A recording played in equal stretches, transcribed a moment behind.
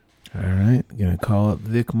All right, gonna call up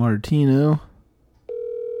Vic Martino.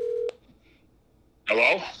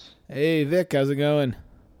 Hello? Hey Vic, how's it going?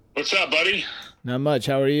 What's up, buddy? Not much.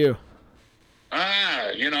 How are you?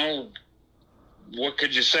 What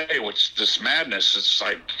could you say? What's this madness? It's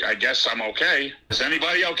like, I guess I'm okay. Is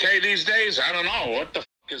anybody okay these days? I don't know. What the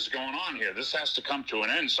is going on here? This has to come to an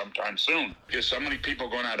end sometime soon. There's so many people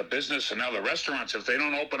going out of business, and now the restaurants, if they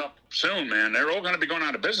don't open up soon, man, they're all going to be going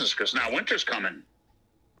out of business because now winter's coming.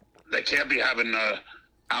 They can't be having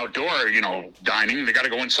outdoor, dining. They got to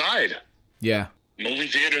go inside. Yeah. Movie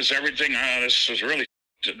theaters, everything. This is really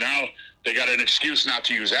now they got an excuse not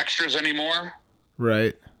to use extras anymore.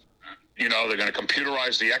 Right. They're going to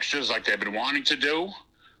computerize the extras like they've been wanting to do,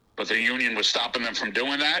 but the union was stopping them from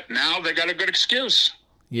doing that. Now they got a good excuse.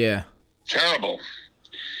 Yeah. Terrible.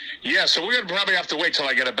 Yeah, so we're going to probably have to wait till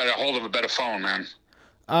I get a hold of a better phone, man.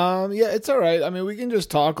 Yeah, it's all right. I mean, we can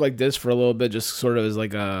just talk like this for a little bit, just sort of as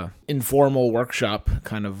like a informal workshop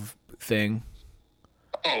kind of thing.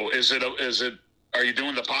 Oh, is it? Are you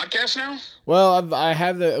doing the podcast now? Well, I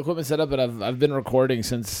have the equipment set up, but I've been recording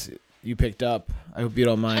since you picked up. I hope you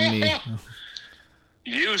don't mind me.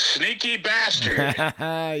 You sneaky bastard.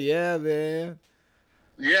 Yeah, man.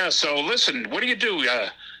 Yeah, so listen, what do you do?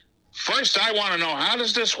 First, I want to know, how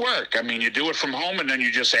does this work? I mean, you do it from home and then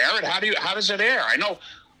you just air it? How does it air? I know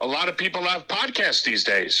a lot of people have podcasts these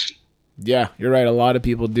days. Yeah, you're right. A lot of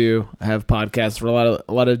people do have podcasts for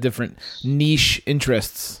a lot of different niche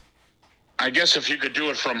interests. I guess if you could do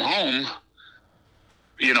it from home,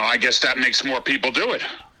 I guess that makes more people do it.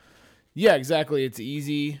 Yeah, exactly. It's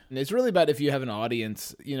easy. And it's really about if you have an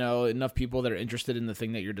audience, enough people that are interested in the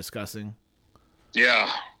thing that you're discussing. Yeah.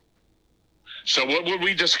 So what would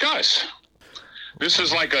we discuss? This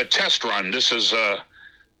is like a test run. This is a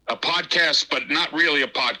podcast, but not really a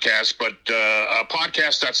podcast, but a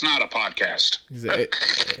podcast that's not a podcast.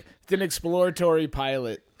 It's an exploratory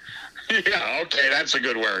pilot. Yeah, okay, that's a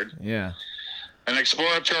good word. Yeah. An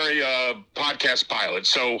exploratory podcast pilot.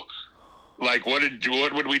 So, like, what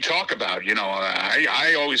would we talk about?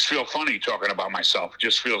 I always feel funny talking about myself. It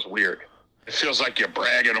just feels weird. It feels like you're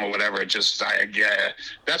bragging or whatever. Yeah.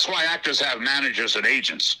 That's why actors have managers and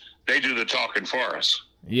agents. They do the talking for us.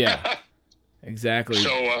 Yeah, exactly.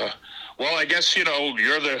 So, I guess, you're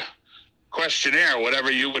the questionnaire. Whatever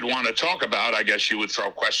you would want to talk about, I guess you would throw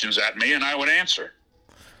questions at me and I would answer.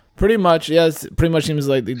 Pretty much, yes. Pretty much seems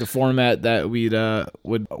like the format that we'd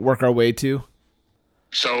would work our way to.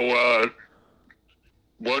 So,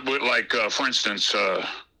 what would, for instance...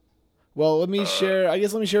 Well, let me share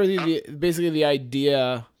with you basically the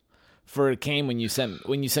idea for it came when you sent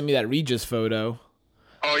me that Regis photo.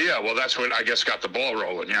 Oh yeah, well that's what I guess got the ball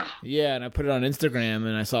rolling, yeah. Yeah, and I put it on Instagram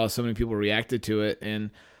and I saw so many people reacted to it,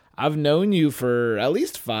 and I've known you for at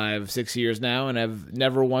least 5-6 years now, and I've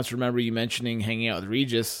never once remember you mentioning hanging out with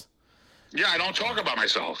Regis. Yeah, I don't talk about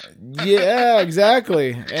myself. Yeah,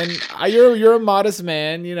 exactly. And you're a modest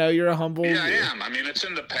man, you're a humble. Yeah, I am. I mean, it's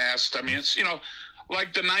in the past. I mean, it's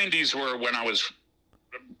like the 90s were when I was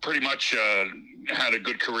pretty much had a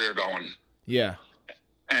good career going. Yeah.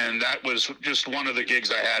 And that was just one of the gigs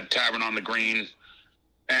I had, Tavern on the Green.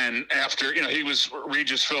 And after,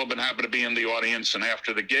 Regis Philbin happened to be in the audience. And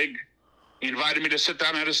after the gig, he invited me to sit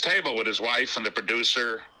down at his table with his wife and the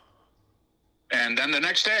producer. And then the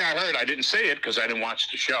next day I didn't see it because I didn't watch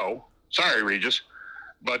the show. Sorry, Regis.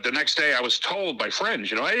 But the next day I was told by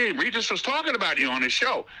friends, hey, Regis was talking about you on his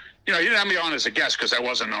show. He didn't have me on as a guest because I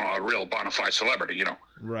wasn't a real bona fide celebrity,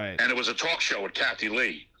 Right. And it was a talk show with Kathy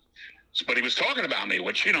Lee. But he was talking about me,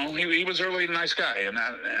 which, he was a really nice guy. And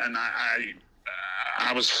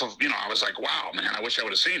I was, I was like, wow, man, I wish I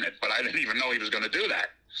would have seen it. But I didn't even know he was going to do that.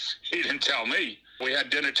 He didn't tell me. We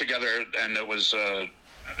had dinner together, and it was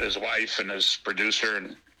his wife and his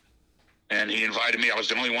producer, and he invited me. I was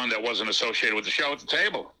the only one that wasn't associated with the show at the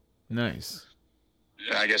table. Nice.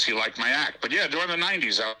 I guess he liked my act. But yeah, during the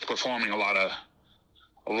 90s, I was performing a lot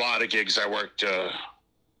of gigs. I worked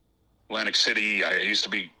Atlantic City. I used to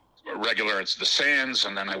be a regular at the Sands,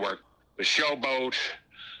 and then I worked the Showboat.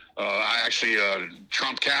 I actually,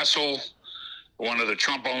 Trump Castle, one of the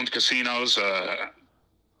Trump-owned casinos,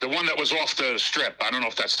 the one that was off the Strip. I don't know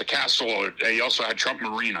if that's the Castle, or he also had Trump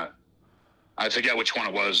Marina. I forget which one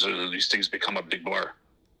it was. These things become a big blur.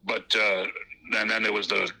 But, and then there was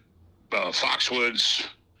the Foxwoods,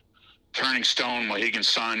 Turning Stone, Mohegan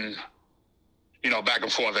Sun, back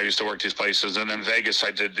and forth. I used to work these places. And then Vegas,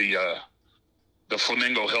 I did the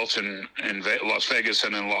Flamingo Hilton in Las Vegas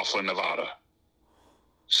and in Laughlin, Nevada.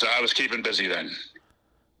 So I was keeping busy then.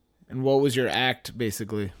 And what was your act,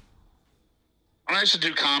 basically? I used to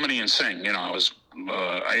do comedy and sing.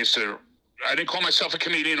 I used to I didn't call myself a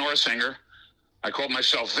comedian or a singer. I called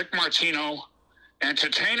myself Vic Martino,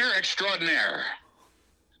 entertainer extraordinaire,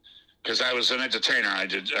 because I was an entertainer.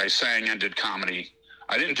 I sang and did comedy.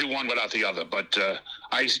 I didn't do one without the other, but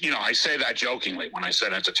I say that jokingly when I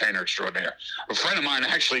said entertainer extraordinaire. A friend of mine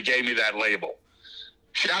actually gave me that label.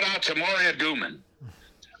 Shout out to Moriad Guman.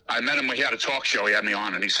 I met him when he had a talk show. He had me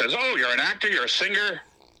on, and he says, "Oh, you're an actor, you're a singer,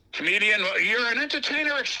 comedian. Well, you're an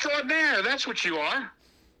entertainer extraordinaire. That's what you are."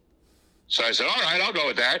 So I said, "All right, I'll go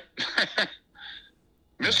with that."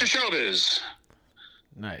 Mr. Showbiz.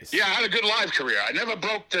 Nice. Yeah, I had a good live career. I never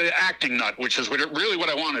broke the acting nut, which is really what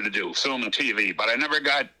I wanted to do, film and TV. But I never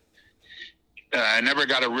got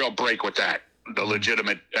a real break with that, the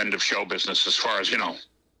legitimate end of show business, as far as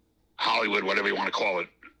Hollywood, whatever you want to call it,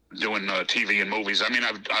 doing TV and movies. I mean,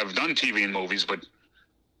 I've done TV and movies, but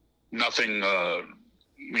nothing,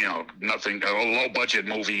 nothing low budget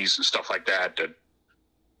movies and stuff like that. That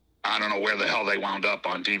I don't know where the hell they wound up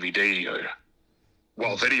on DVD or.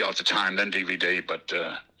 Well, video at the time, then DVD, but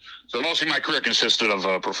so mostly my career consisted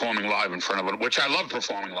of performing live in front of it, which I love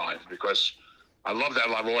performing live because I love that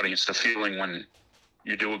live audience, the feeling when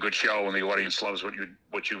you do a good show and the audience loves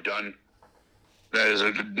what you've done. There's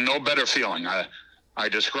no better feeling. I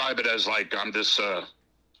describe it as like I'm this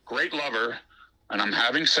great lover, and I'm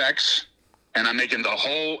having sex, and I'm making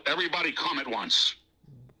everybody come at once.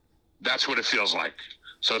 That's what it feels like.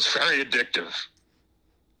 So it's very addictive.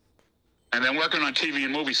 And then working on TV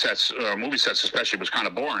and movie sets especially, was kind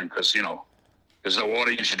of boring because, there's no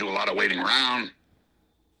audience. You do a lot of waiting around.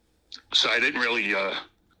 So I didn't really,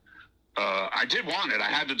 I did want it. I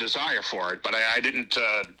had the desire for it, but I didn't,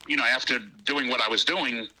 after doing what I was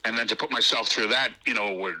doing and then to put myself through that,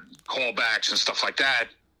 with callbacks and stuff like that,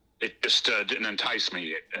 it just didn't entice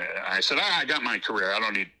me. I said, I got my career. I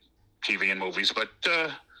don't need TV and movies, but,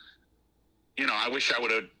 I wish I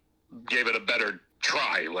would have gave it a better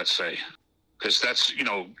try, let's say. Because that's,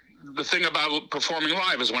 the thing about performing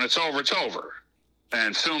live is when it's over, it's over.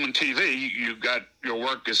 And film and TV, your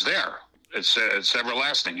work is there. It's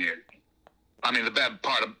everlasting here. I mean, the bad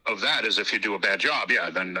part of that is if you do a bad job,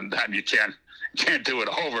 then that you can't do it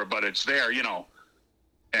over, but it's there,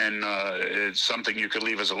 and it's something you could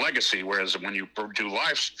leave as a legacy. Whereas when you do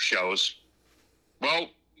live shows,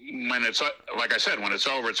 well, when it's, like I said, when it's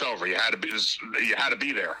over, it's over. You had to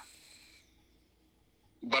be there.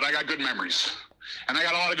 But I got good memories. And I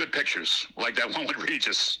got a lot of good pictures, like that one with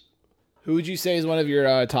Regis. Who would you say is one of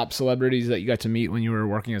your top celebrities that you got to meet when you were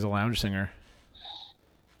working as a lounge singer?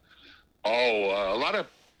 A lot of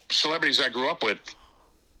celebrities I grew up with.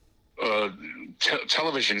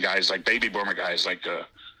 Television guys, like baby boomer guys, like,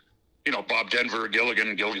 Bob Denver,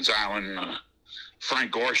 Gilligan's Island,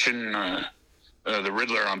 Frank Gorshin, the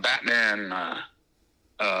Riddler on Batman.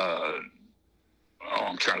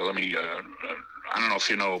 I'm trying to I don't know if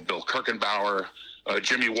you know Bill Kirkenbauer,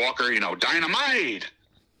 Jimmy Walker, Dynamite.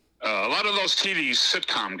 A lot of those TV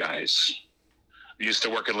sitcom guys used to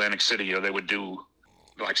work at Atlantic City. They would do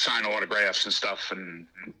like sign autographs and stuff, and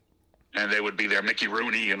they would be there. Mickey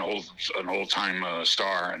Rooney, an old time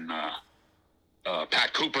star, and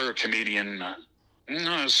Pat Cooper, comedian.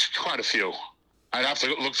 There's quite a few. I'd have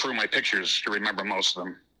to look through my pictures to remember most of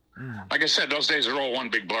them. Like I said, those days are all one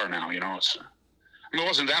big blur now. It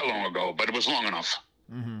wasn't that long ago, but it was long enough.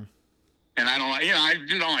 Mm-hmm. And I don't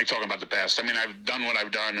like talking about the past. I mean, I've done what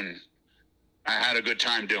I've done, and I had a good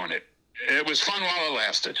time doing it. It was fun while it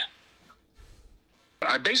lasted.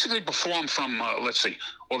 I basically performed from,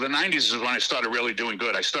 the 90s is when I started really doing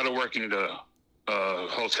good. I started working the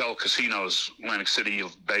hotel casinos, Atlantic City,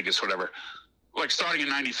 Vegas, whatever, like starting in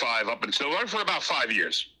 95 up until, for about 5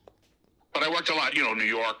 years. But I worked a lot, New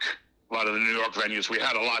York, a lot of the New York venues. We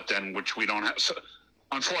had a lot then, which we don't have. So,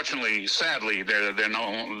 unfortunately, sadly, they're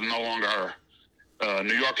no longer.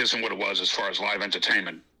 New York isn't what it was as far as live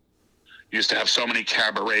entertainment. Used to have so many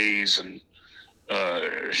cabarets and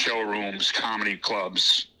showrooms, comedy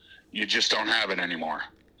clubs. You just don't have it anymore.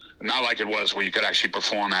 Not like it was where you could actually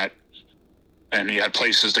perform at, and you had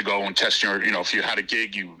places to go and test your. If you had a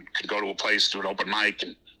gig, you could go to a place, do an open mic,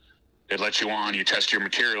 and they'd let you on. You test your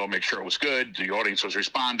material, make sure it was good. The audience was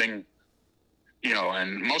responding.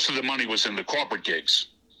 And most of the money was in the corporate gigs.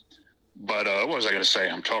 But what was I going to say?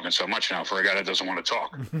 I'm talking so much now for a guy that doesn't want to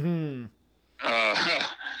talk.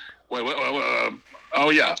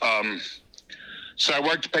 So I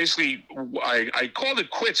worked basically, I called it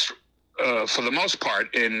quits for the most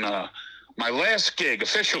part in my last gig,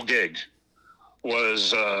 official gig,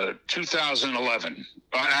 was 2011.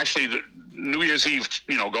 Actually, the New Year's Eve,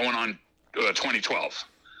 going on 2012.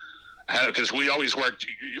 Because we always worked,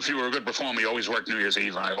 if you were a good performer, you always worked New Year's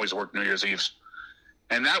Eve, and I always worked New Year's Eves.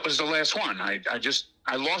 And that was the last one. I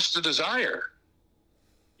lost the desire.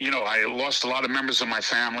 I lost a lot of members of my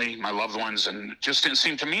family, my loved ones, and it just didn't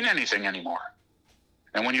seem to mean anything anymore.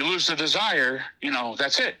 And when you lose the desire,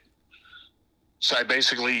 that's it. So I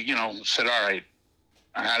basically, said, all right,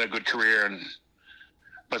 I had a good career.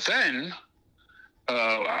 But then when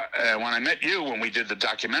I met you, when we did the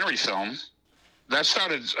documentary film, that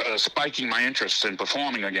started spiking my interest in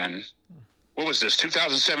performing again. What was this,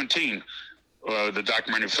 2017, the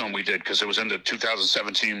documentary film we did, because it was in the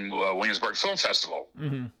 2017 Williamsburg Film Festival.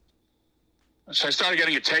 Mm-hmm. So I started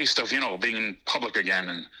getting a taste of, being in public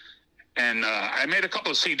again. And I made a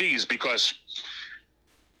couple of CDs because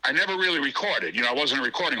I never really recorded. I wasn't a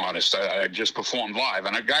recording artist. I just performed live.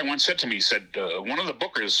 And a guy once said to me, one of the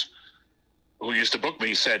bookers who used to book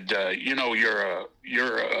me said, you're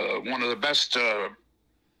one of the best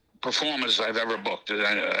performers I've ever booked,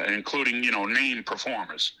 including, named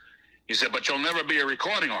performers. He said, but you'll never be a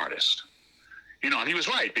recording artist. And he was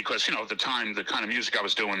right, because, at the time, the kind of music I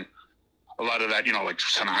was doing, a lot of that, like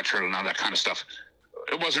Sinatra and all that kind of stuff,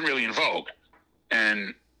 it wasn't really in vogue.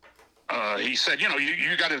 And he said,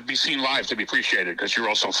 you got to be seen live to be appreciated, because you're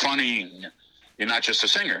also funny, and you're not just a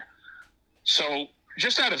singer. So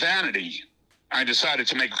just out of vanity, I decided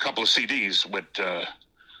to make a couple of CDs with a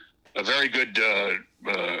very good,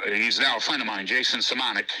 he's now a friend of mine, Jason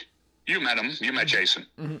Simonik. You met him. You met Jason.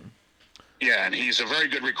 Mm-hmm. Yeah, and he's a very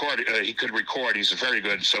good recorder. He could record. He's very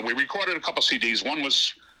good. So we recorded a couple CDs. One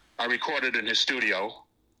was I recorded in his studio,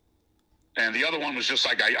 and the other one was just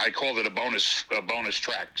like I called it a bonus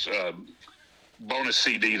track, bonus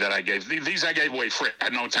CD that I gave. These I gave away free. I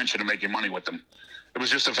had no intention of making money with them. It was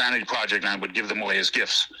just a vanity project, and I would give them away as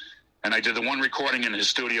gifts. And I did the one recording in his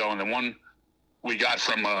studio, and the one we got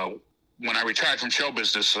from when I retired from show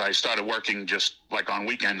business. I started working just like on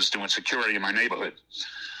weekends doing security in my neighborhood.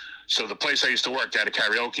 So the place I used to work had a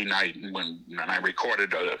karaoke night, and I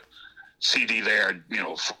recorded a CD there,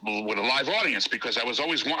 with a live audience, because I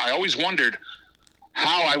always wondered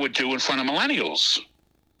how I would do in front of millennials.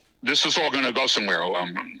 This is all going to go somewhere.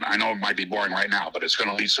 I know it might be boring right now, but it's going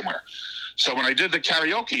to lead somewhere. So when I did the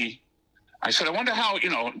karaoke, I said, I wonder how,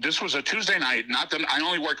 this was a Tuesday night, I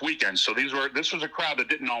only worked weekends. So this was a crowd that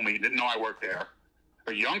didn't know me, didn't know I worked there.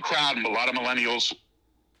 A young crowd, a lot of millennials.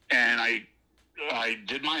 And I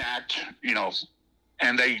did my act,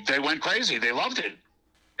 and they went crazy. They loved it.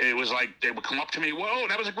 It was like they would come up to me, whoa,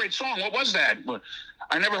 that was a great song. What was that?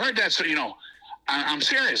 I never heard that. So, I'm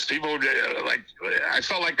serious. People would, I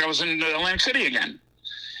felt like I was in Atlantic City again.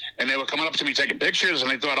 And they were coming up to me taking pictures, and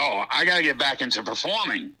they thought, oh, I got to get back into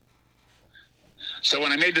performing. So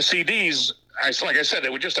when I made the CDs, like I said, they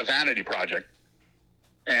were just a vanity project.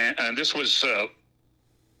 And this was,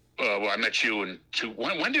 I met you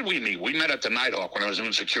when did we meet? We met at the Nighthawk when I was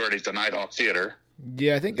doing security at the Nighthawk Theater.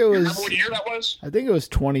 Yeah, I think it was. Remember what year that was? I think it was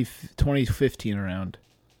 2015 around.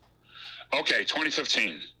 Okay,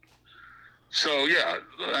 2015. So yeah,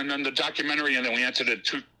 and then the documentary, and then we entered it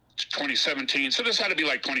 2017. So this had to be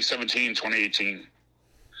like 2017, 2018,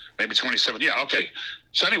 maybe 2017. Yeah, okay.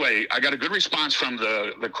 So anyway, I got a good response from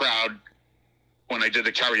the crowd when I did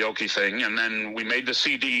the karaoke thing, and then we made the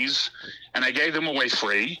CDs, and I gave them away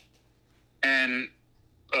free. And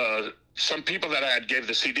some people that I had gave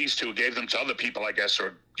the CDs to gave them to other people, I guess,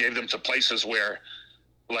 or gave them to places where,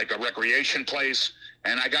 like a recreation place,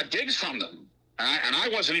 and I got gigs from them. And I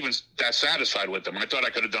wasn't even that satisfied with them. I thought I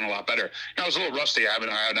could have done a lot better. I was a little rusty. I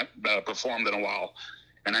hadn't performed in a while.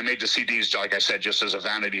 And I made the CDs, like I said, just as a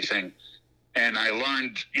vanity thing. And I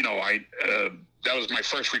learned, that was my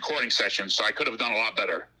first recording session, so I could have done a lot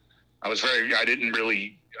better. I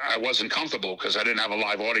wasn't comfortable because I didn't have a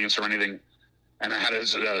live audience or anything. And I had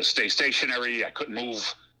to stay stationary. I couldn't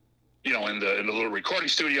move, in the little recording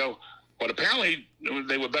studio. But apparently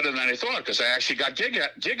they were better than I thought, because I actually got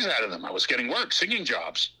gigs out of them. I was getting work, singing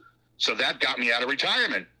jobs. So that got me out of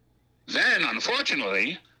retirement. Then,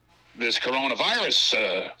 unfortunately, this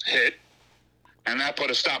coronavirus hit, and that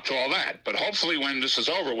put a stop to all that. But hopefully when this is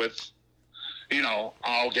over with,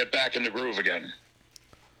 I'll get back in the groove again.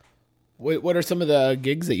 Wait, what are some of the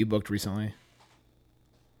gigs that you booked recently?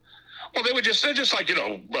 Well, they're just like,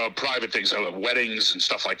 private things, weddings and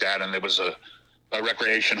stuff like that. And there was a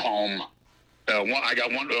recreation home. I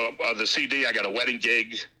got one, the CD, I got a wedding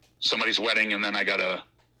gig, somebody's wedding. And then I got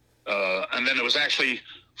and then it was actually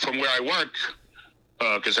from where I work,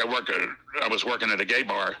 because I was working at a gay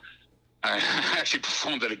bar. I actually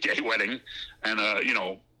performed at a gay wedding and,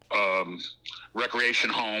 recreation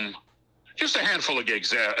home, just a handful of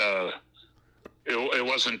gigs. It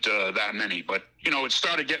wasn't that many, but, it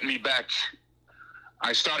started getting me back.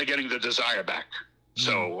 I started getting the desire back.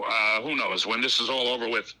 So who knows? When this is all over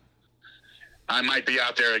with, I might be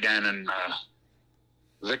out there again, and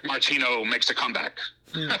Vic Martino makes a comeback.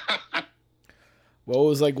 What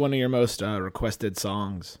was like one of your most requested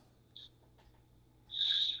songs?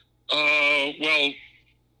 Well,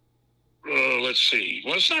 let's see.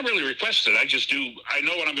 Well, it's not really requested. I just do. I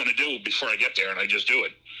know what I'm going to do before I get there, and I just do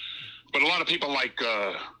it. But a lot of people like.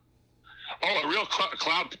 A real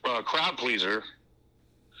crowd pleaser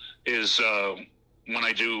is when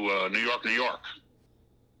I do New York, New York.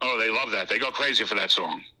 Oh, they love that. They go crazy for that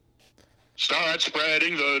song. Start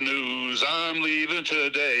spreading the news. I'm leaving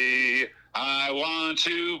today. I want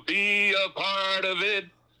to be a part of it.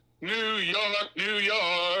 New York, New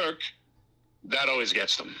York. That always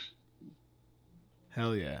gets them.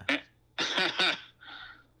 Hell yeah.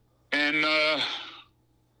 And,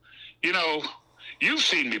 you know, you've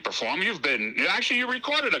seen me perform. You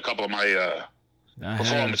recorded a couple of my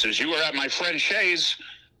performances. You were at my friend Shay's,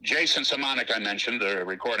 Jason Simonik, I mentioned, the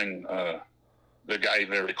recording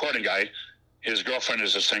guy. His girlfriend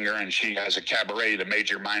is a singer, and she has a cabaret, the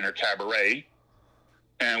Major Minor Cabaret.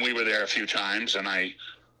 And we were there a few times, and I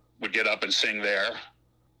would get up and sing there.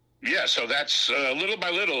 Yeah, so that's little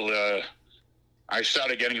by little, I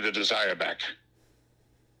started getting the desire back.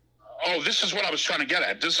 Oh, this is what I was trying to get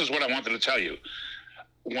at. This is what I wanted to tell you.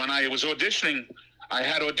 When I was auditioning, I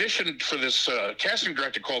had auditioned for this casting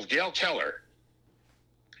director called Gail Keller.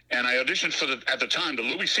 And I auditioned for at the time, the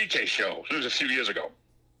Louis C.K. show. It was a few years ago.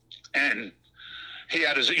 And he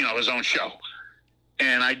had his own show.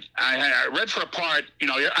 And I read for a part,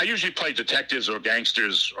 I usually play detectives or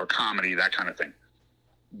gangsters or comedy, that kind of thing.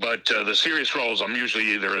 But the serious roles, I'm usually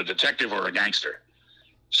either a detective or a gangster.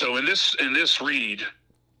 So in this read,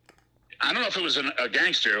 I don't know if it was a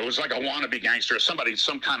gangster. It was like a wannabe gangster or some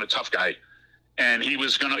kind of tough guy. And he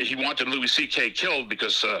wanted Louis C.K. killed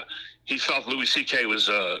because he felt Louis C.K. was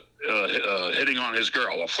hitting on his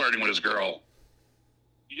girl or flirting with his girl.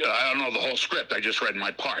 Yeah, I don't know the whole script. I just read my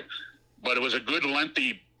part. But it was a good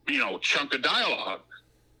lengthy, chunk of dialogue.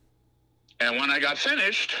 And when I got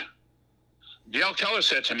finished, Gail Keller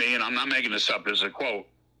said to me, and I'm not making this up, there's a quote,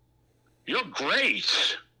 "You're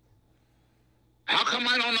great. How come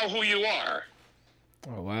I don't know who you are?"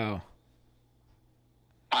 Oh, wow.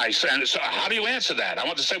 I said, "So how do you answer that?" I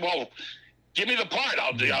want to say, "Well, give me the part.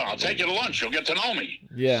 I'll take you to lunch. You'll get to know me."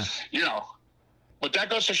 Yeah. But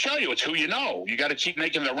that goes to show you it's who you know. You got to keep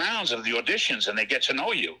making the rounds of the auditions, and they get to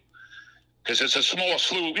know you. Because it's a small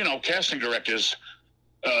slew, casting directors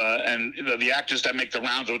and the actors that make the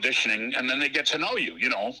rounds auditioning, and then they get to know you,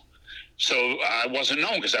 So I wasn't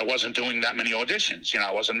known because I wasn't doing that many auditions.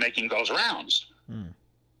 I wasn't making those rounds.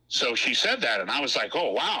 So she said that, and I was like,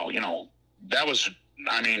 oh, wow, that was,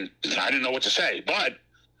 I didn't know what to say. But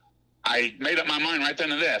I made up my mind right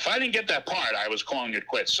then and there. If I didn't get that part, I was calling it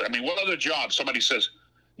quits. What other job somebody says,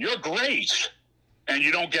 "You're great," and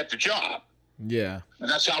you don't get the job? Yeah. And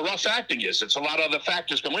that's how rough acting is. It's a lot of other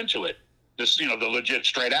factors go into it. This, the legit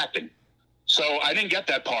straight acting. So I didn't get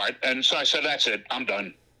that part. And so I said, that's it. I'm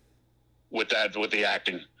done with that, with the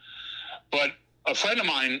acting. But a friend of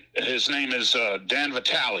mine, his name is Dan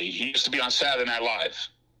Vitale. He used to be on Saturday Night Live.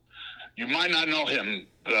 You might not know him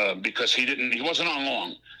because he wasn't on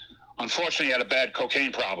long. Unfortunately, he had a bad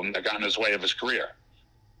cocaine problem that got in his way of his career.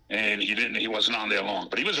 And he wasn't on there long.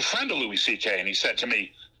 But he was a friend of Louis C.K. And he said to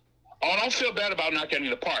me, "Oh, don't feel bad about not getting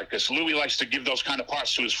the part because Louis likes to give those kind of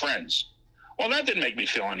parts to his friends." Well, that didn't make me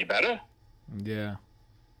feel any better. Yeah.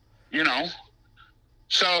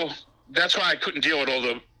 So that's why I couldn't deal with all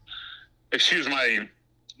the, excuse my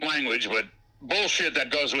language, but bullshit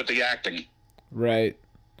that goes with the acting. Right.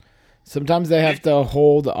 Sometimes they have to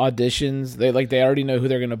hold auditions. They already know who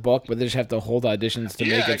they're going to book, but they just have to hold auditions to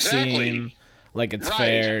make it seem like it's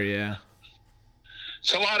fair. Yeah.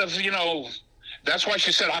 It's a lot of, that's why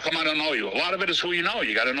she said, "How come I don't know you?" A lot of it is who you know.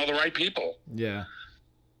 You got to know the right people. Yeah.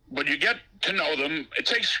 But you get to know them. It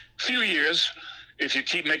takes a few years if you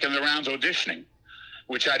keep making the rounds auditioning,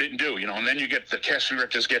 which I didn't do, and then you get the casting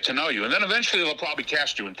directors get to know you. And then eventually they'll probably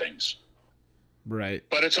cast you in things. Right.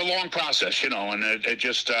 But it's a long process, and it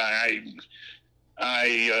just, I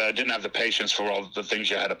didn't have the patience for all the things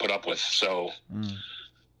you had to put up with. So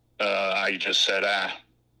I just said,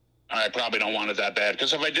 I probably don't want it that bad.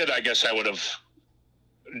 Because if I did, I guess I would have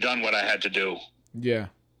done what I had to do. Yeah.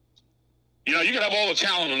 You can have all the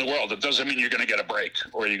talent in the world. It doesn't mean you're going to get a break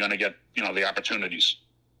or you're going to get, the opportunities.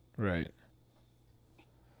 Right.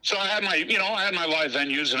 So I had my live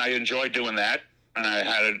venues, and I enjoyed doing that. And I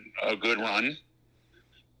had a good run.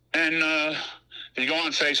 And if you go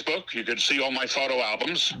on Facebook, you could see all my photo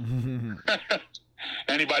albums.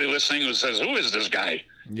 anybody listening who says, "Who is this guy?"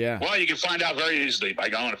 Yeah. Well, you can find out very easily by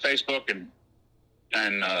going to Facebook and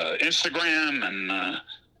Instagram and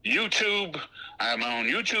YouTube. I have my own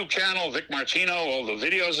YouTube channel, Vic Martino. All the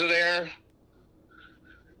videos are there.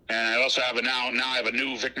 And I also have now I have a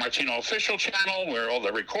new Vic Martino official channel where all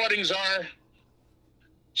the recordings are.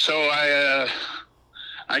 So I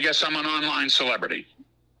guess I'm an online celebrity.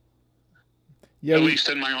 Yeah. At least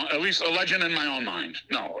a legend in my own mind.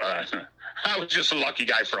 No, I was just a lucky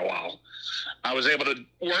guy for a while. I was able to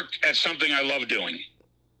work at something I love doing.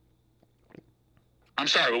 I'm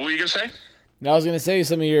sorry, what were you going to say? I was going to say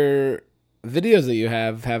some of your videos that you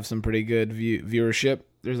have some pretty good viewership.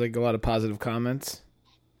 There's like a lot of positive comments.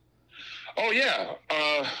 Oh, yeah.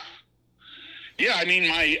 Yeah, I mean,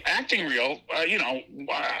 my acting reel,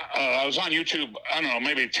 I was on YouTube, I don't know,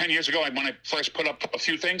 maybe 10 years ago when I first put up a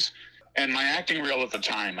few things. And my acting reel at the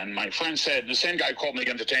time, and my friend said, the same guy called me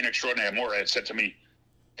Entertainer Extraordinaire, Morad, said to me,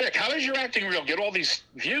 Vic, how does your acting reel get all these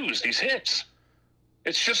views, these hits?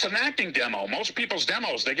 It's just an acting demo. Most people's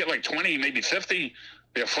demos, they get like 20, maybe 50.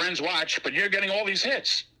 Their friends watch, but you're getting all these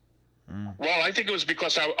hits. Well, I think it was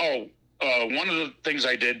because one of the things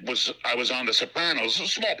I did was I was on The Sopranos, a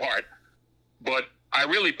small part, but I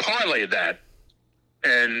really parlayed that.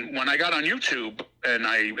 And when I got on YouTube and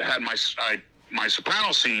I had my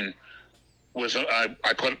Soprano scene was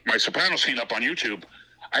I put my Soprano scene up on YouTube.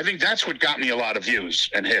 I think that's what got me a lot of views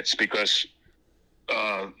and hits because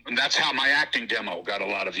that's how my acting demo got a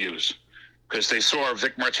lot of views because they saw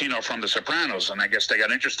Vic Martino from The Sopranos, and I guess they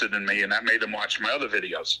got interested in me, and that made them watch my other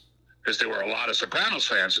videos because there were a lot of Sopranos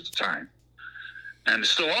fans at the time, and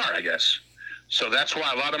still are, I guess. So that's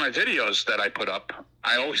why a lot of my videos that I put up,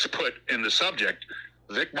 I always put in the subject,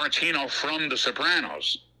 Vic Martino from The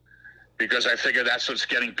Sopranos, because I figure that's what's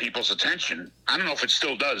getting people's attention. I don't know if it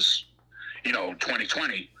still does,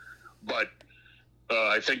 2020, but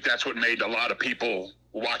I think that's what made a lot of people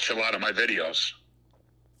watch a lot of my videos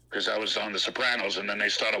because I was on The Sopranos, and then they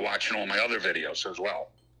started watching all my other videos as well.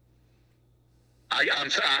 I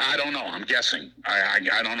don't know. I'm guessing. I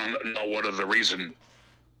don't know what the reason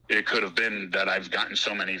it could have been that I've gotten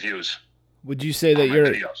so many views. Would you say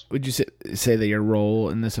that would you say that your role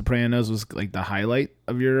in The Sopranos was like the highlight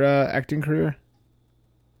of your acting career?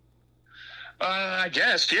 I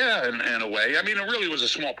guess, yeah, in a way. I mean, it really was a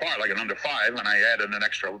small part, like an under 5, and I added an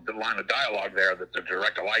extra line of dialogue there that the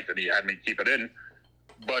director liked, and he had me keep it in.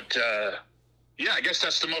 But, yeah, I guess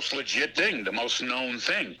that's the most legit thing, the most known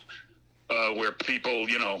thing, where people,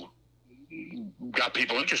 got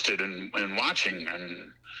people interested in watching,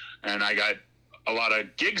 and I got a lot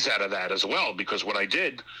of gigs out of that as well, because what I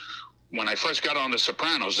did when I first got on The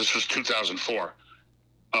Sopranos, this was 2004,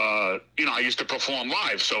 I used to perform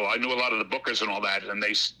live, so I knew a lot of the bookers and all that, and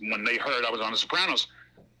when they heard I was on The Sopranos,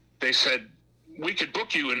 they said, we could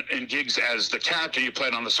book you in gigs as the character you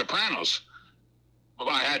played on The Sopranos. Well,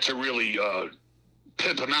 I had to really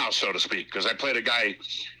pimp him out, so to speak, because I played a guy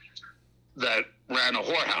that ran a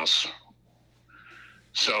whorehouse.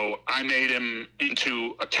 So I made him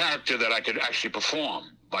into a character that I could actually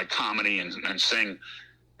perform, like comedy and sing.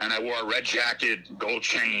 And I wore a red jacket, gold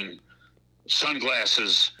chain,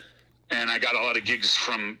 sunglasses, and I got a lot of gigs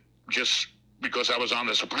from just because I was on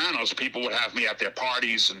The Sopranos. People would have me at their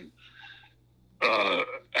parties and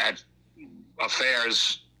at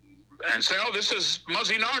affairs and say, oh, this is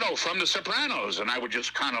Muzzy Nardo from The Sopranos. And I would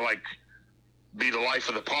just kind of like be the life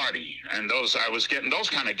of the party. And I was getting those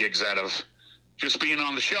kind of gigs out of just being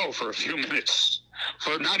on the show for a few minutes,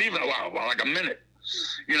 for not even a while, like a minute.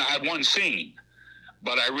 I had one scene,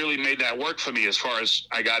 but I really made that work for me as far as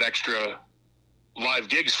I got extra live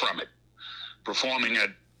gigs from it, performing at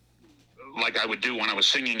like I would do when I was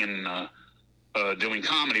singing and doing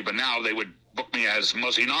comedy, but now they would book me as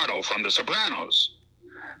Muzzy Nardo from The Sopranos.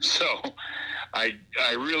 So I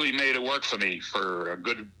really made it work for me for a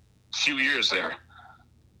good few years there,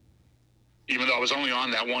 even though I was only on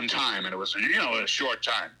that one time, and it was, a short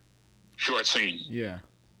time, short scene. Yeah.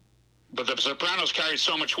 But The Sopranos carried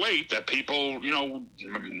so much weight that people,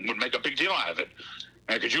 would make a big deal out of it.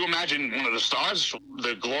 And could you imagine one of the stars,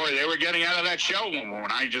 the glory they were getting out of that show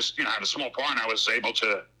when I just, had a small part and I was able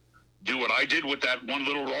to do what I did with that one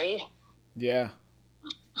little role? Yeah.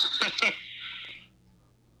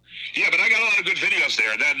 Yeah, but I got a lot of good videos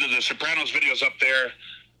there. The Sopranos videos up there,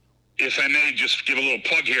 if I may just give a little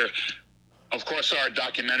plug here, of course, our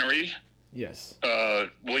documentary. Yes.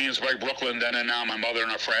 Williamsburg, Brooklyn, Then and Now, My Mother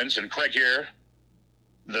and Her Friends. And Craig here,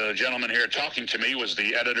 the gentleman here talking to me, was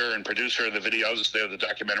the editor and producer of the videos, the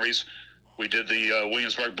documentaries. We did the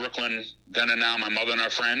Williamsburg, Brooklyn, Then and Now, My Mother and Her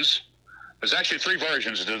Friends. There's actually 3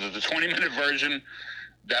 versions. The 20-minute version,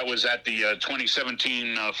 That was at the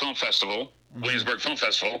 2017 Film Festival, Williamsburg Film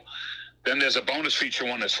Festival. Then there's a bonus feature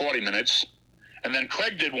one that's 40 minutes. And then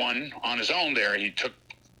Craig did one on his own there. He took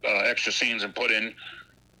extra scenes and put in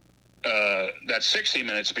that 60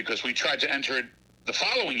 minutes because we tried to enter it the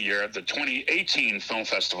following year at the 2018 Film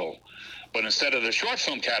Festival. But instead of the short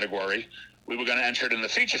film category, we were going to enter it in the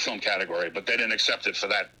feature film category, but they didn't accept it for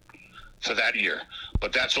that year.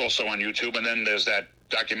 But that's also on YouTube. And then there's that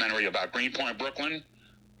documentary about Greenpoint, Brooklyn.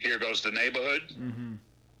 Here Goes the Neighborhood. Mm-hmm.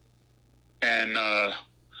 And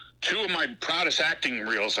two of my proudest acting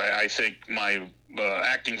reels, I think, my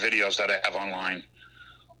acting videos that I have online.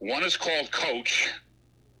 One is called Coach,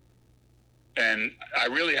 and I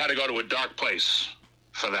really had to go to a dark place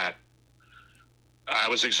for that. I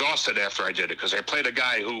was exhausted after I did it because I played a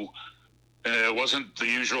guy who wasn't the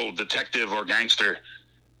usual detective or gangster.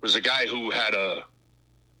 It was a guy who had a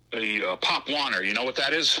Pop Warner. You know what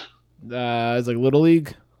that is? It's like Little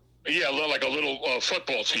League? Yeah, like a little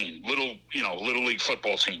football team. Little league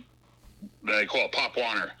football team. They call it Pop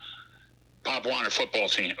Warner. Pop Warner football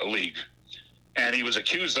team, a league. And he was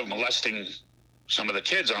accused of molesting some of the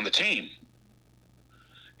kids on the team.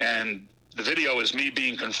 And the video is me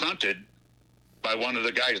being confronted by one of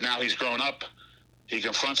the guys. Now he's grown up. He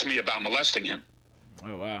confronts me about molesting him.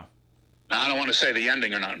 Oh, wow. Now, I don't want to say the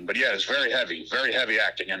ending or nothing, but yeah, it's very heavy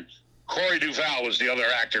acting. And Corey Duvall was the other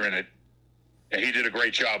actor in it, and he did a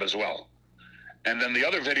great job as well. And then the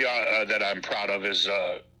other video that I'm proud of is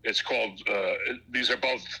it's called, these are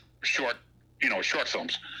both short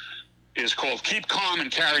films, is called Keep Calm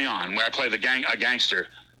and Carry On, where I play a gangster.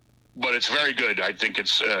 But it's very good. I think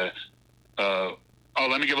it's, let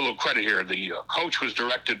me give a little credit here. The Coach was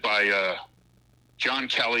directed by John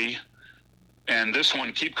Kelly, and this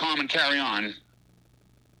one, Keep Calm and Carry On,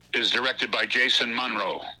 is directed by Jason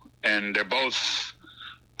Monroe. And they're both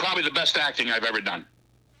probably the best acting I've ever done.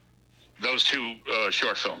 Those two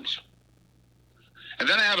short films. And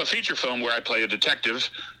then I have a feature film where I play a detective,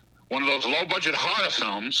 one of those low-budget horror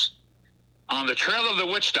films, on the Trail of the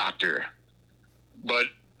Witch Doctor. But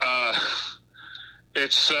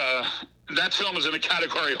it's that film is in a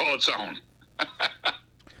category all its own.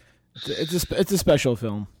 It's a special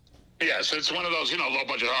film. Yes, it's one of those,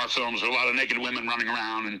 low-budget horror films with a lot of naked women running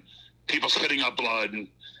around and people spitting up blood.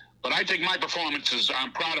 But I think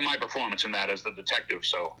I'm proud of my performance in that as the detective.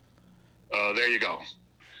 So there you go.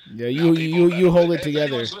 Yeah, you hold it together. If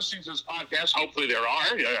anyone's listening to this podcast, hopefully there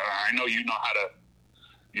are. Yeah, I know you know how to.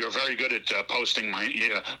 You're very good at posting my.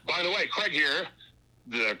 Yeah. By the way, Craig here,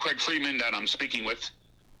 the Craig Freeman that I'm speaking with,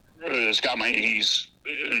 he's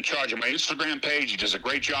in charge of my Instagram page. He does a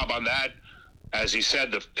great job on that. As he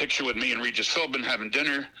said, the picture with me and Regis Philbin having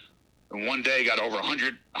dinner, and one day got over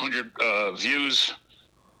 100 views.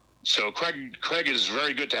 So Craig is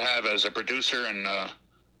very good to have as a producer, and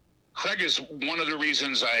Craig is one of the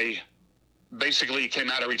reasons I basically came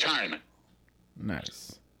out of retirement.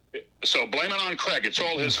 Nice. So blame it on Craig. It's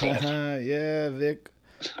all his fault. Yeah, Vic.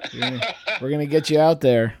 Yeah. We're going to get you out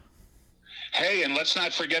there. Hey, and let's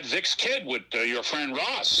not forget Vic's kid with your friend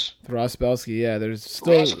Ross. Ross Belsky, yeah. There's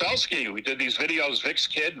still... Ross Belsky. We did these videos. Vic's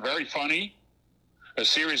kid, very funny. A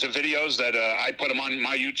series of videos that I put them on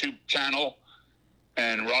my YouTube channel,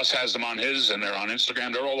 and Ross has them on his, and they're on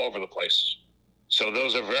Instagram. They're all over the place. So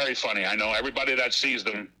those are very funny. I know everybody that sees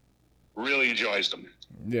them really enjoys them.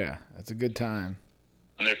 Yeah, that's a good time.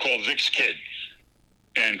 And they're called Vic's Kid.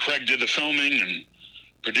 And Craig did the filming and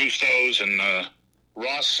produced those, and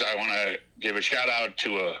Ross, I want to give a shout out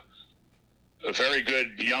to a very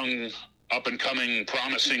good, young, up-and-coming,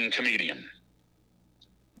 promising comedian.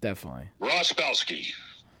 Definitely. Ross Belsky.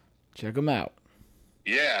 Check him out.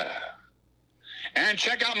 Yeah. And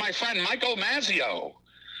check out my friend Michael Mazzio,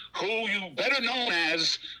 who you better known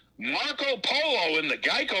as Marco Polo in the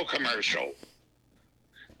Geico commercial.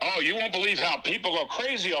 Oh, you won't believe how people go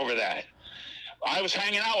crazy over that. I was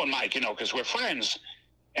hanging out with Mike, because we're friends.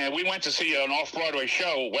 And we went to see an off-Broadway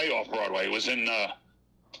show, way off-Broadway. It was in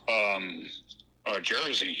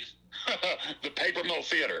Jersey, the Paper Mill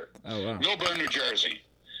Theater, Millburn, New Jersey.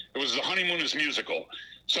 It was the Honeymooners musical.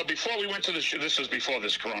 So before we went to the show, this was before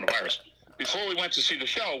this coronavirus, before we went to see the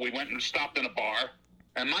show, we went and stopped in a bar.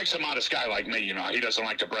 And Mike's a modest guy like me, he doesn't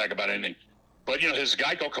like to brag about anything. But, his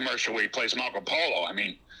Geico commercial where he plays Marco Polo,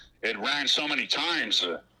 it ran so many times,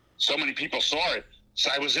 so many people saw it. So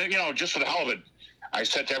I was, just for the hell of it, I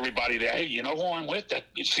said to everybody there, hey, you know who I'm with?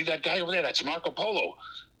 You see that guy over there? That's Marco Polo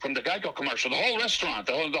from the Geico commercial. The whole restaurant,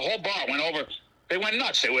 the whole bar went over. They went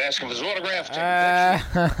nuts. They were asking for his autograph.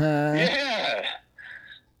 Yeah.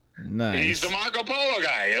 Nice. He's the Marco Polo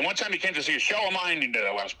guy. And one time he came to see a show of mine.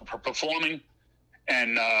 I was performing.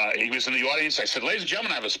 And he was in the audience. I said, ladies and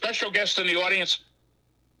gentlemen, I have a special guest in the audience.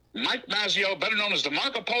 Mike Mazzio, better known as the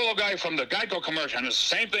Marco Polo guy from the Geico commercial. And the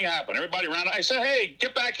same thing happened. Everybody around. I said, hey,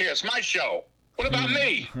 get back here. It's my show. What about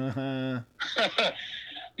me? By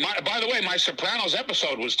the way, my Sopranos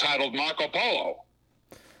episode was titled Marco Polo.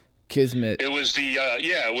 Kismet. It was the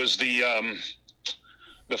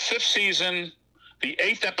fifth season, the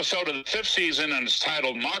 8th episode of the 5th season, and it's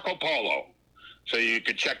titled Marco Polo. So you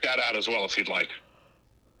could check that out as well if you'd like.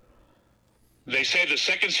 They say the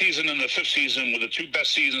 2nd season and the 5th season were the 2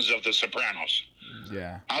 best seasons of The Sopranos.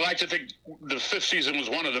 Yeah. I like to think the 5th season was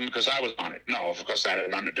one of them because I was on it. No, of course that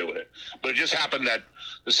had nothing to do with it. But it just happened that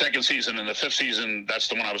the 2nd season and the 5th season, that's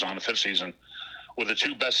the one I was on, the 5th season, were the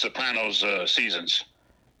 2 best Sopranos seasons.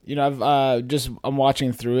 You know, I'm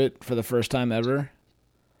watching through it for the first time ever.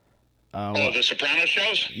 The Sopranos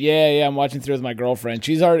shows? Yeah, I'm watching through with my girlfriend.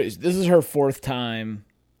 This is her 4th time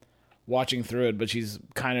watching through it, but she's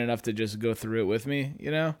kind enough to just go through it with me,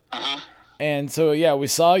 you know? Uh-huh. And so, yeah, we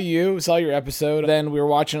saw your episode, then we were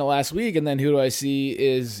watching it last week, and then who do I see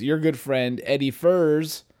is your good friend, Eddie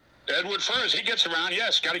Furs. Edward Furs, he gets around,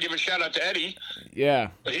 yes. Got to give a shout-out to Eddie. Yeah.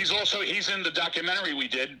 But he's in the documentary we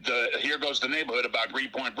did, Here Goes the Neighborhood, about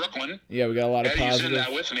Greenpoint, Brooklyn. Yeah, we got a lot of Eddie's positive. in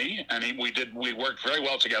that with me, and we worked very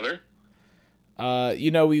well together.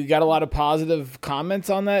 We got a lot of positive comments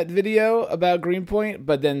on that video about Greenpoint,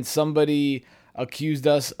 but then somebody accused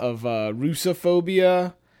us of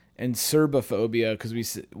Russophobia and Serbophobia because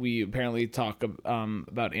we apparently talk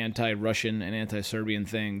about anti-Russian and anti-Serbian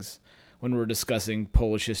things when we're discussing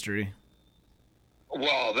Polish history.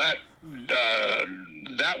 Well, that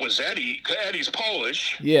was Eddie. Eddie's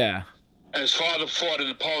Polish. Yeah. His father fought in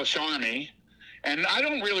the Polish army, and I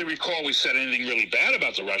don't really recall we said anything really bad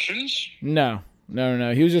about the Russians. No.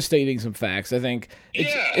 He was just stating some facts. I think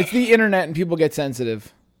it's the internet and people get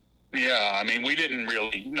sensitive. Yeah, I mean, we didn't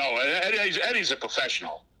really. No, Eddie's a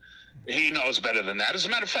professional. He knows better than that. As a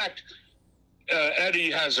matter of fact,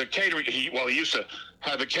 Eddie has a catering. He used to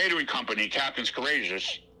have a catering company, Captain's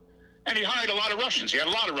Courageous, and he hired a lot of Russians. He had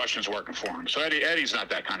a lot of Russians working for him. So Eddie's not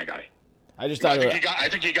that kind of guy. I just thought I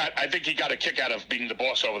think he got a kick out of being the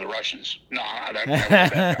boss over the Russians. No, that wasn't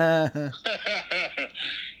that guy.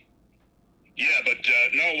 Yeah, but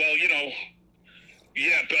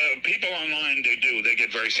people online they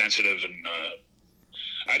get very sensitive, and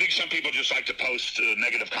I think some people just like to post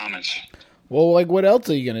negative comments. Well, like, what else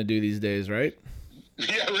are you gonna do these days, right?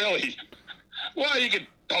 Yeah, really. Well, you could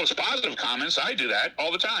post positive comments. I do that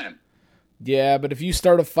all the time. Yeah, but if you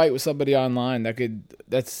start a fight with somebody online,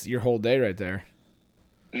 that's your whole day right there.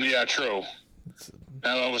 Yeah, true.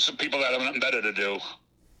 With some people that have nothing better to do.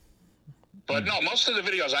 But no, most of the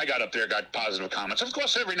videos I got up there got positive comments. Of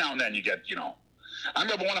course, every now and then you get, I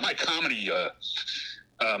remember one of my comedy,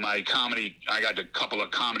 I got a couple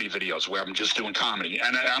of comedy videos where I'm just doing comedy.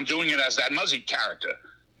 And I'm doing it as that Muzzy character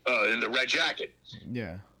in the red jacket.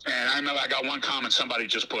 Yeah. And I remember I got one comment, somebody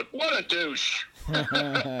just put, "What a douche."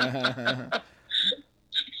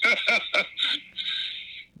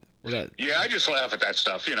 Yeah, I just laugh at that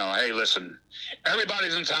stuff. Hey, listen,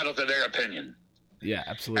 everybody's entitled to their opinion. Yeah,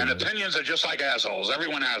 absolutely. And opinions are just like assholes.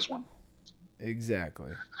 Everyone has one.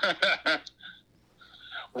 Exactly.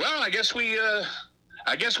 Well, I guess we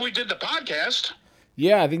did the podcast.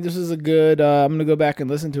 Yeah, I think this is a good. I'm gonna go back and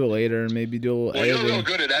listen to it later and maybe do a little editing. You're real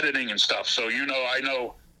good at editing and stuff, so I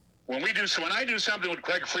know when I do something with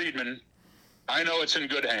Craig Friedman, I know it's in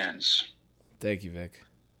good hands. Thank you, Vic.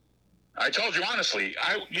 I told you honestly,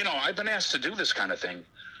 I've been asked to do this kind of thing,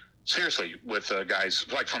 seriously, with guys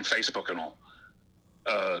like from Facebook and all,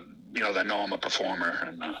 that know I'm a performer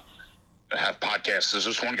and have podcasts. There's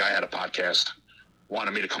this one guy had a podcast,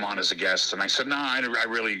 wanted me to come on as a guest, and I said, no, I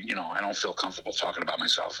really, I don't feel comfortable talking about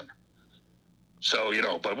myself. And so,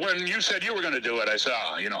 but when you said you were going to do it, I said,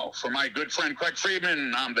 for my good friend Craig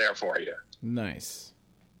Friedman, I'm there for you. Nice.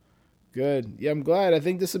 Good. Yeah, I'm glad. I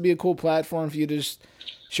think this would be a cool platform for you to just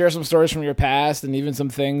share some stories from your past and even some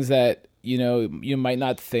things that, you might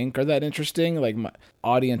not think are that interesting. Like my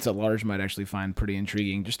audience at large might actually find pretty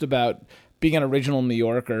intriguing just about being an original New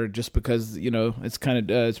Yorker just because, it's kind of,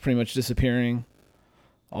 it's pretty much disappearing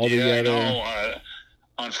altogether. Yeah, I know.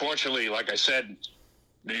 Unfortunately, like I said,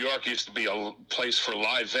 New York used to be a place for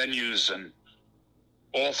live venues, and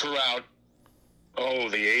all throughout, the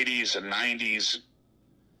 80s and 90s,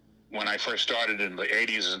 when I first started in the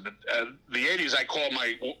 80s, the 80s I call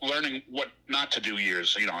my learning what not to do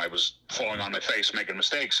years. I was falling on my face, making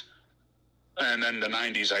mistakes. And then the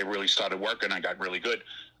 90s, I really started working. I got really good.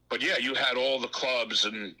 But yeah, you had all the clubs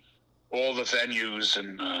and all the venues,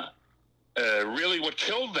 and really what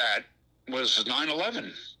killed that was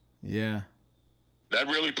 9/11. Yeah. that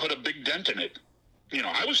really put a big dent in it. You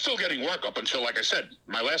know, I was still getting work up until, like I said,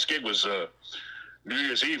 my last gig was New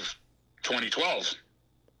Year's Eve 2012.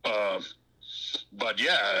 But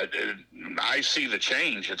yeah, I see the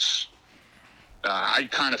change. It's I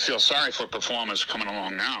kind of feel sorry for performers coming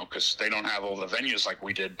along now because they don't have all the venues like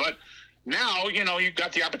we did. But now, you know, you've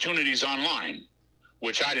got the opportunities online,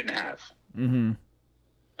 which I didn't have. Mm-hmm.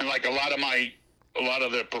 And like a lot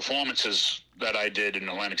of the performances that I did in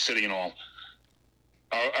Atlantic City and all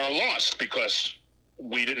are lost because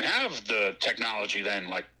we didn't have the technology then,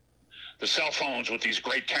 like the cell phones with these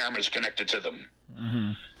great cameras connected to them.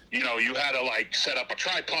 Mm-hmm. You know, you had to like set up a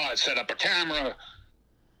tripod, set up a camera,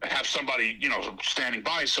 have somebody, you know, standing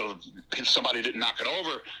by so somebody didn't knock it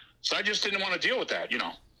over. So I just didn't want to deal with that, you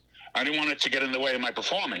know. I didn't want it to get in the way of my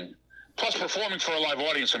performing. Plus, performing for a live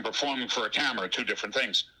audience and performing for a camera are two different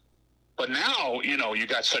things. But now, you know, you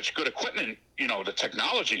got such good equipment, you know, the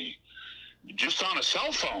technology. Just on a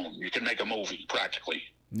cell phone, you can make a movie practically.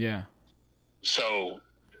 Yeah. So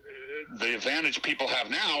the advantage people have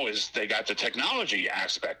now is they got the technology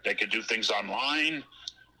aspect. They could do things online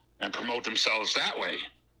and promote themselves that way.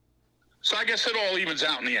 So I guess it all evens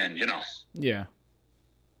out in the end, you know. Yeah.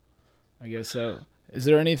 I guess so. Is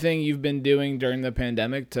there anything you've been doing during the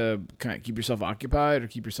pandemic to kind of keep yourself occupied or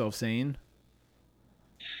keep yourself sane?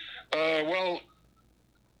 Well,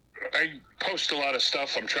 I post a lot of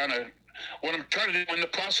stuff. What I'm trying to do in the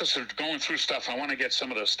process of going through stuff, I want to get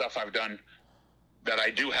some of the stuff I've done that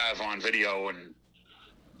I do have on video and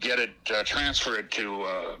get it transferred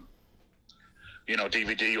to, you know,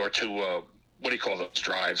 DVD or to, what do you call those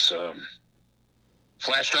drives?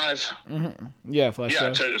 Flash drive? Mm-hmm. Yeah, flash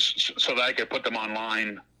drive. So that I could put them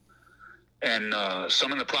online. And so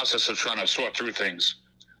I'm in the process of trying to sort through things.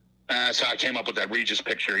 And that's how I came up with that Regis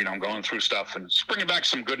picture. You know, I'm going through stuff and it's bringing back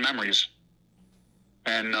some good memories.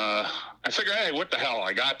 And I figure, hey, what the hell?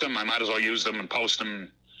 I got them. I might as well use them and post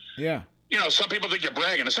them. Yeah. You know, some people think you're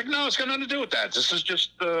bragging. It's like, no, it's got nothing to do with that. This is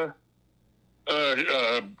just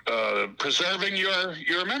preserving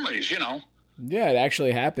your memories, you know. Yeah, it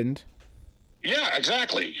actually happened. Yeah,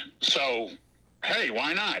 exactly. So, hey,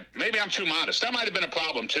 why not? Maybe I'm too modest. That might have been a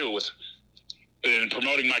problem, too, in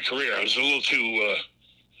promoting my career. I was a little too...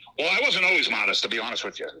 well, I wasn't always modest, to be honest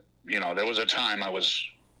with you. You know, there was a time I was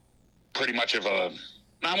pretty much of a...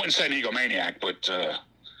 I wouldn't say an egomaniac, but,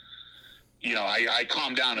 you know, I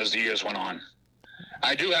calmed down as the years went on.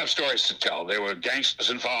 I do have stories to tell. There were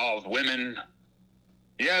gangsters involved, women.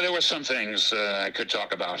 Yeah, there were some things I could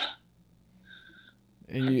talk about.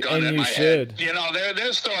 And you should. Head. You know,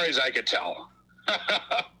 there's stories I could tell.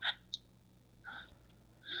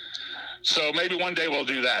 So maybe one day we'll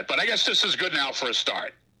do that. But I guess this is good now for a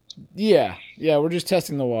start. Yeah, we're just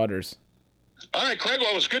testing the waters. All right, Craig,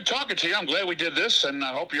 well, it was good talking to you. I'm glad we did this, and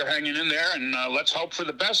I hope you're hanging in there, and let's hope for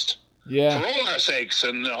the best for all our sakes,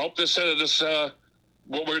 and hope this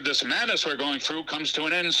madness we're going through comes to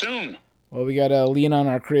an end soon. Well, we got to lean on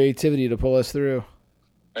our creativity to pull us through.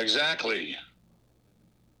 Exactly.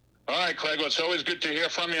 All right, Craig, well, it's always good to hear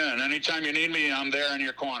from you, and anytime you need me, I'm there in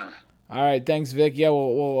your corner. All right, thanks, Vic. Yeah,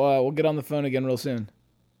 we'll get on the phone again real soon.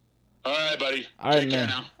 All right, buddy. All right, man.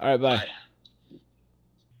 All right, bye.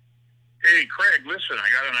 Hey, Craig, listen, I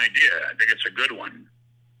got an idea. I think it's a good one.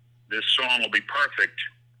 This song will be perfect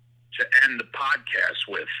to end the podcast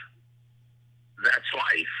with. That's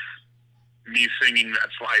Life. Me singing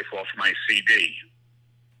That's Life off my CD.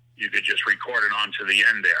 You could just record it onto the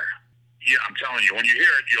end there. Yeah, I'm telling you, when you hear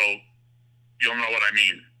it, you'll know what I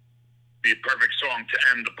mean. Be a perfect song to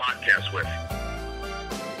end the podcast with.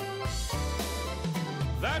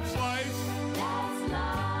 That's life.